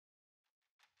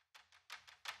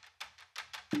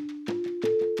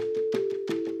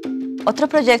Otro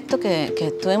proyecto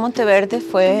que tuve en Monteverde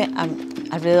fue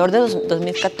alrededor de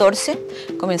 2014.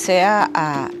 Comencé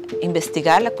a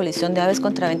investigar la colisión de aves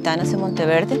contra ventanas en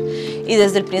Monteverde y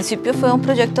desde el principio fue un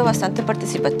proyecto bastante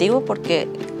participativo porque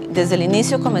desde el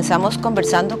inicio comenzamos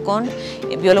conversando con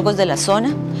biólogos de la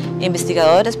zona,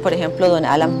 investigadores, por ejemplo, don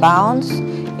Alan Bounds,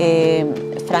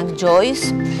 Frank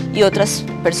Joyce y otras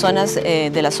personas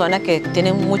de la zona que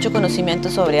tienen mucho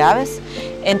conocimiento sobre aves.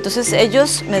 Entonces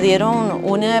ellos me dieron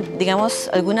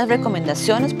algunas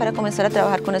recomendaciones para comenzar a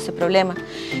trabajar con este problema.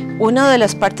 Una de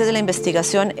las partes de la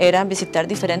investigación era visitar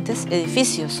diferentes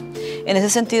edificios. En ese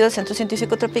sentido, el Centro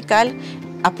Científico Tropical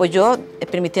apoyó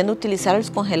permitiendo utilizar los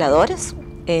congeladores.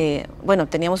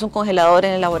 Teníamos un congelador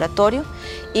en el laboratorio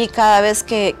y cada vez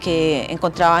que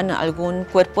encontraban algún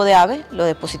cuerpo de ave lo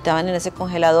depositaban en ese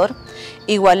congelador.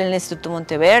 Igual en el Instituto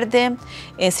Monteverde,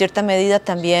 en cierta medida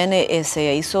también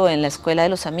se hizo en la Escuela de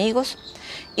los Amigos.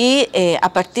 Y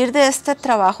a partir de este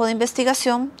trabajo de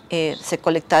investigación se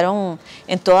colectaron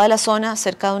en toda la zona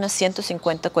cerca de unos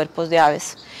 150 cuerpos de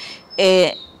aves.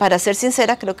 Para ser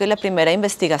sincera, creo que es la primera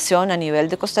investigación a nivel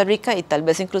de Costa Rica y tal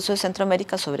vez incluso de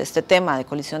Centroamérica sobre este tema de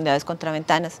colisión de aves contra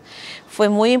ventanas. Fue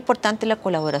muy importante la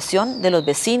colaboración de los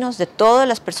vecinos, de todas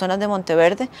las personas de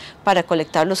Monteverde para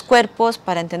colectar los cuerpos,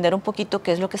 para entender un poquito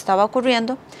qué es lo que estaba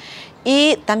ocurriendo.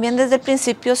 Y también desde el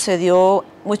principio se dio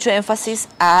mucho énfasis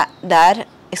a dar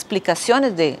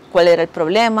explicaciones de cuál era el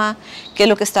problema, qué es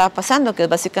lo que estaba pasando, que es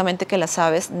básicamente que las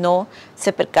aves no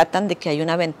se percatan de que hay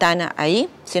una ventana ahí,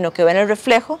 sino que ven el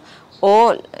reflejo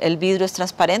o el vidrio es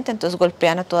transparente, entonces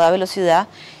golpean a toda velocidad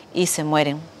y se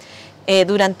mueren.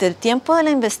 Durante el tiempo de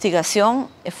la investigación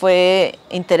fue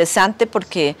interesante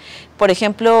porque, por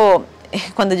ejemplo,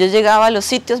 cuando yo llegaba a los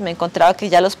sitios me encontraba que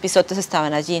ya los pisotes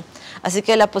estaban allí, así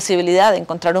que la posibilidad de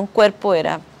encontrar un cuerpo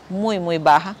era muy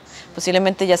baja.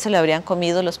 Posiblemente ya se le habrían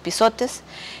comido los pisotes.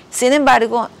 Sin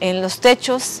embargo, en los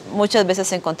techos muchas veces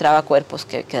se encontraba cuerpos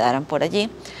que quedaran por allí.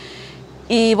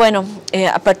 Y bueno,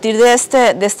 a partir de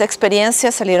esta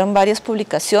experiencia salieron varias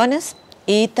publicaciones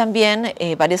y también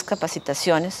varias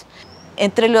capacitaciones.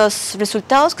 Entre los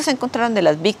resultados que se encontraron de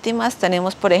las víctimas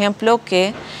tenemos, por ejemplo,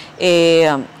 que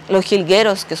los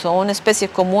jilgueros, que son una especie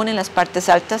común en las partes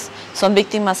altas, son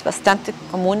víctimas bastante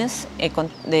comunes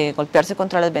de golpearse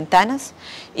contra las ventanas.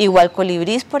 Igual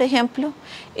colibrís, por ejemplo.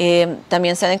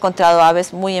 También se han encontrado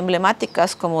aves muy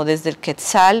emblemáticas como desde el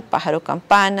quetzal, pájaro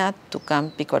campana,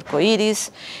 tucán pico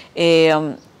arcoíris,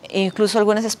 incluso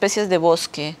algunas especies de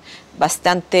bosque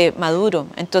bastante maduro.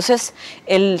 Entonces,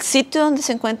 el sitio donde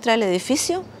se encuentra el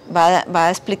edificio va a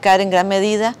explicar en gran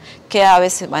medida qué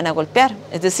aves se van a golpear,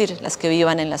 es decir, las que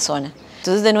vivan en la zona.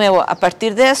 Entonces, de nuevo, a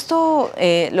partir de esto,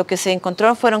 lo que se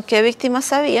encontró fueron qué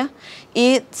víctimas había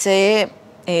y se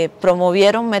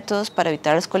promovieron métodos para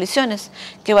evitar las colisiones,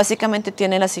 que básicamente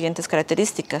tienen las siguientes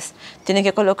características. Tienen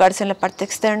que colocarse en la parte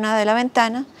externa de la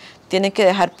ventana, tienen que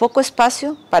dejar poco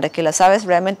espacio para que las aves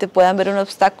realmente puedan ver un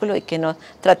obstáculo y que no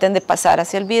traten de pasar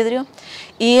hacia el vidrio.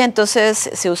 Y entonces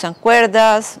se usan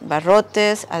cuerdas,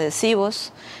 barrotes,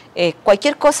 adhesivos,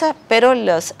 cualquier cosa, pero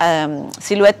las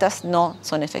siluetas no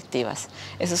son efectivas.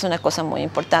 Eso es una cosa muy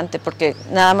importante porque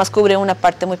nada más cubre una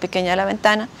parte muy pequeña de la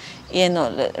ventana y en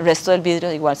el resto del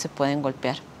vidrio igual se pueden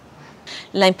golpear.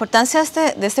 La importancia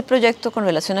de este proyecto con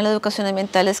relación a la educación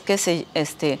ambiental es que se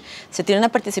tiene una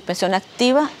participación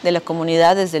activa de la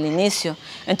comunidad desde el inicio.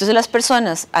 Entonces las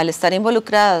personas, al estar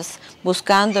involucradas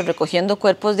buscando, recogiendo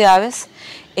cuerpos de aves,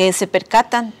 se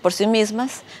percatan por sí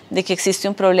mismas de que existe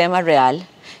un problema real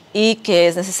y que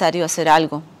es necesario hacer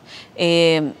algo.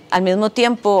 Al mismo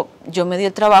tiempo, yo me di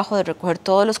el trabajo de recoger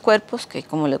todos los cuerpos, que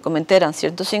como les comenté eran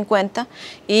 150,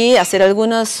 y hacer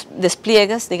algunos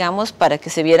despliegues, digamos, para que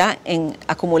se viera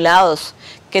acumulados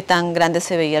qué tan grande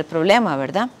se veía el problema,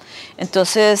 ¿verdad?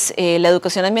 Entonces, la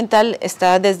educación ambiental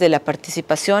está desde la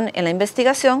participación en la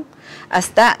investigación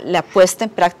hasta la puesta en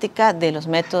práctica de los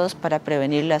métodos para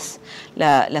prevenir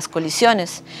las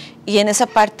colisiones. Y en esa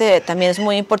parte también es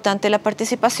muy importante la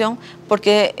participación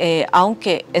porque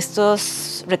aunque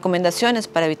estas recomendaciones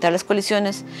para evitar las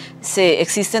colisiones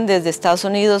existen desde Estados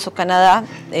Unidos o Canadá,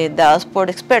 dadas por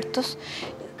expertos,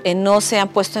 no se han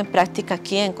puesto en práctica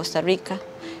aquí en Costa Rica.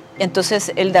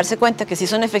 Entonces, el darse cuenta que sí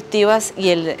son efectivas y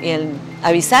el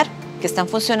avisar que están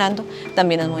funcionando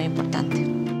también es muy importante.